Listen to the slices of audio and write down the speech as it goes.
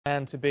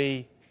And to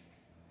be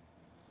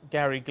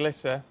Gary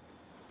Glitter,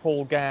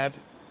 Paul Gadd,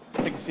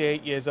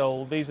 68 years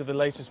old. These are the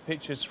latest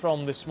pictures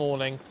from this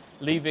morning,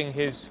 leaving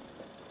his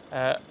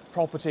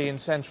property in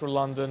central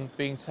London,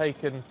 being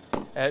taken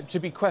to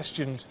be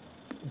questioned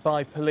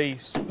by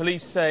police.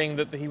 Police saying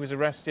that he was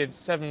arrested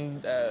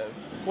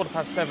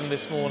 7:15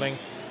 this morning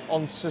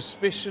on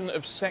suspicion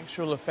of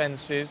sexual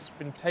offences,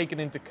 been taken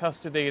into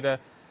custody at a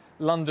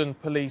London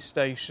police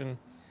station.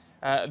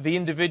 The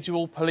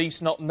individual,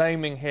 police not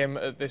naming him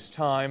at this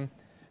time,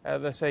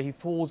 they say he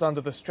falls under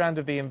the strand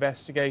of the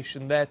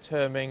investigation they're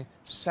terming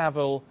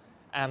Savile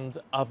and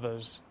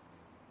others.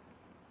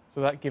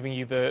 So that giving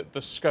you the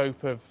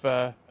scope of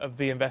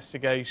the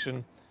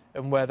investigation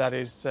and where that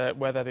is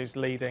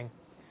leading.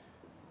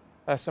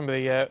 Some of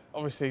the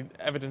obviously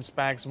evidence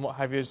bags and what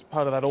have you is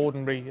part of that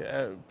ordinary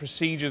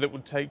procedure that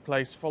would take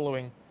place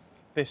following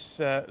this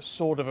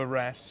sort of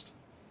arrest.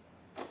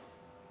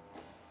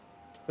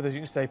 But as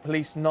you can say,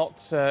 police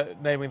not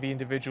naming the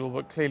individual,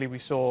 but clearly we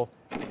saw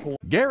Paul.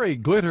 Gary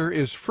Glitter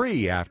is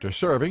free after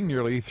serving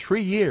nearly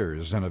 3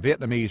 years in a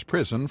Vietnamese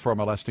prison for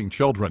molesting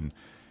children.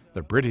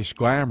 The British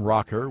glam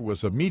rocker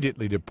was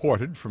immediately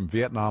deported from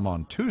Vietnam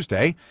on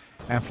Tuesday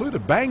and flew to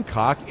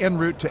Bangkok en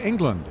route to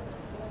England.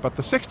 But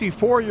the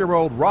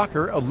 64-year-old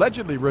rocker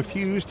allegedly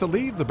refused to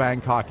leave the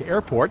Bangkok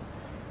airport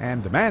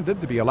and demanded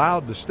to be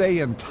allowed to stay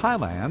in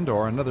Thailand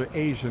or another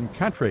Asian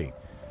country.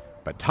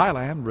 But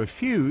Thailand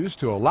refused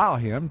to allow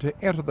him to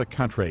enter the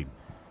country.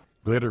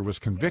 Glitter was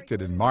convicted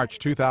in March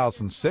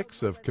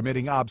 2006 of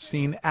committing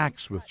obscene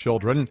acts with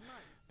children.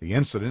 The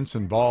incidents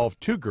involved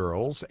 2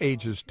 girls,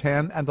 ages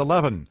 10 and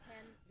 11.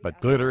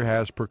 But Glitter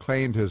has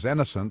proclaimed his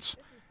innocence.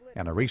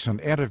 In a recent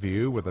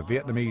interview with a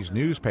Vietnamese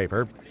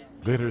newspaper,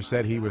 Glitter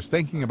said he was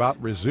thinking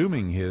about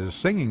resuming his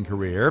singing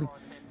career.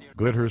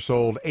 Glitter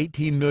sold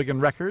 18 million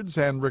records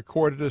and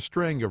recorded a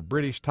string of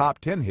British top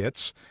 10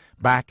 hits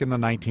back in the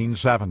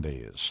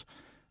 1970s.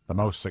 The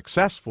most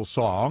successful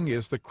song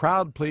is the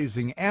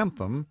crowd-pleasing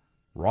anthem,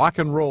 Rock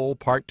and Roll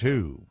Part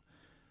 2.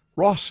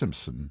 Ross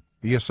Simpson,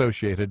 The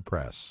Associated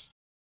Press.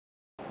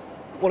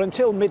 Well,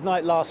 until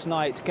midnight last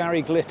night,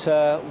 Gary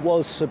Glitter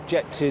was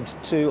subject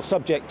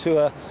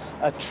to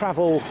a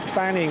travel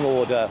banning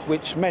order,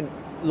 which meant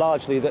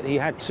largely that he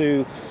had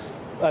to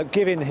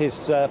give in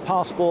his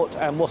passport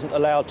and wasn't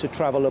allowed to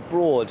travel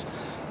abroad.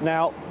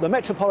 Now, the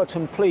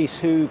Metropolitan Police,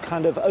 who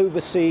kind of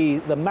oversee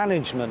the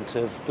management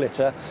of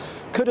Glitter,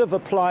 could have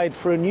applied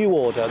for a new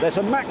order. There's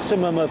a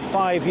maximum of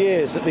 5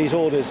 years that these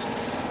orders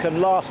can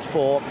last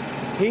for.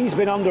 He's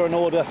been under an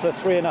order for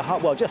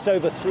just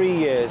over 3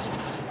 years,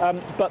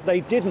 but they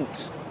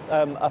didn't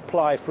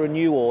apply for a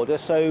new order,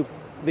 so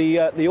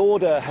the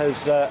order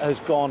has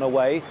gone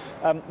away.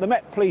 The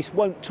Met Police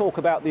won't talk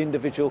about the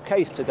individual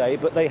case today,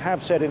 but they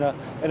have said in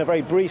a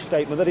very brief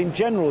statement that in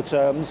general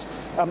terms,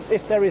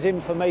 if there is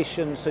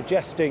information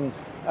suggesting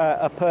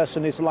a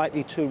person is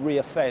likely to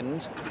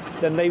reoffend,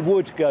 then they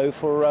would go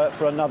for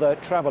another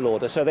travel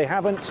order. So they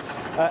haven't.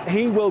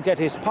 He will get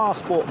his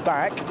passport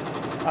back,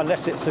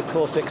 unless it's of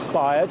course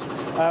expired,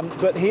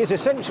 but he is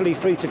essentially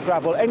free to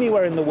travel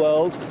anywhere in the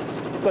world.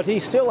 But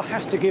he still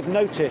has to give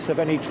notice of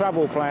any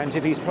travel plans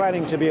if he's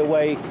planning to be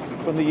away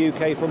from the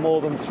UK for more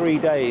than 3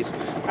 days.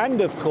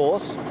 And of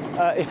course,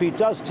 if he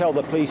does tell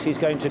the police he's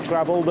going to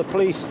travel, the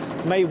police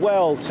may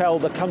well tell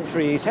the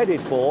country he's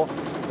headed for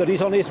that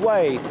he's on his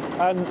way.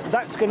 And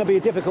that's going to be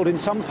difficult in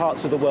some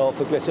parts of the world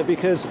for Glitter,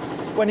 because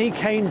when he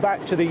came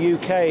back to the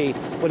UK,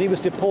 when he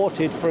was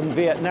deported from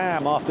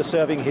Vietnam after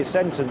serving his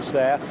sentence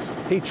there,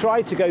 he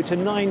tried to go to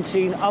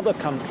 19 other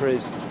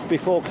countries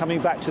before coming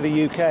back to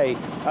the UK,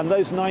 and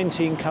those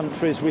 19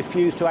 countries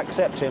refused to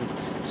accept him.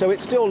 So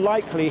it's still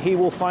likely he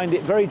will find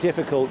it very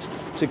difficult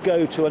to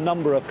go to a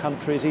number of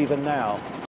countries even now.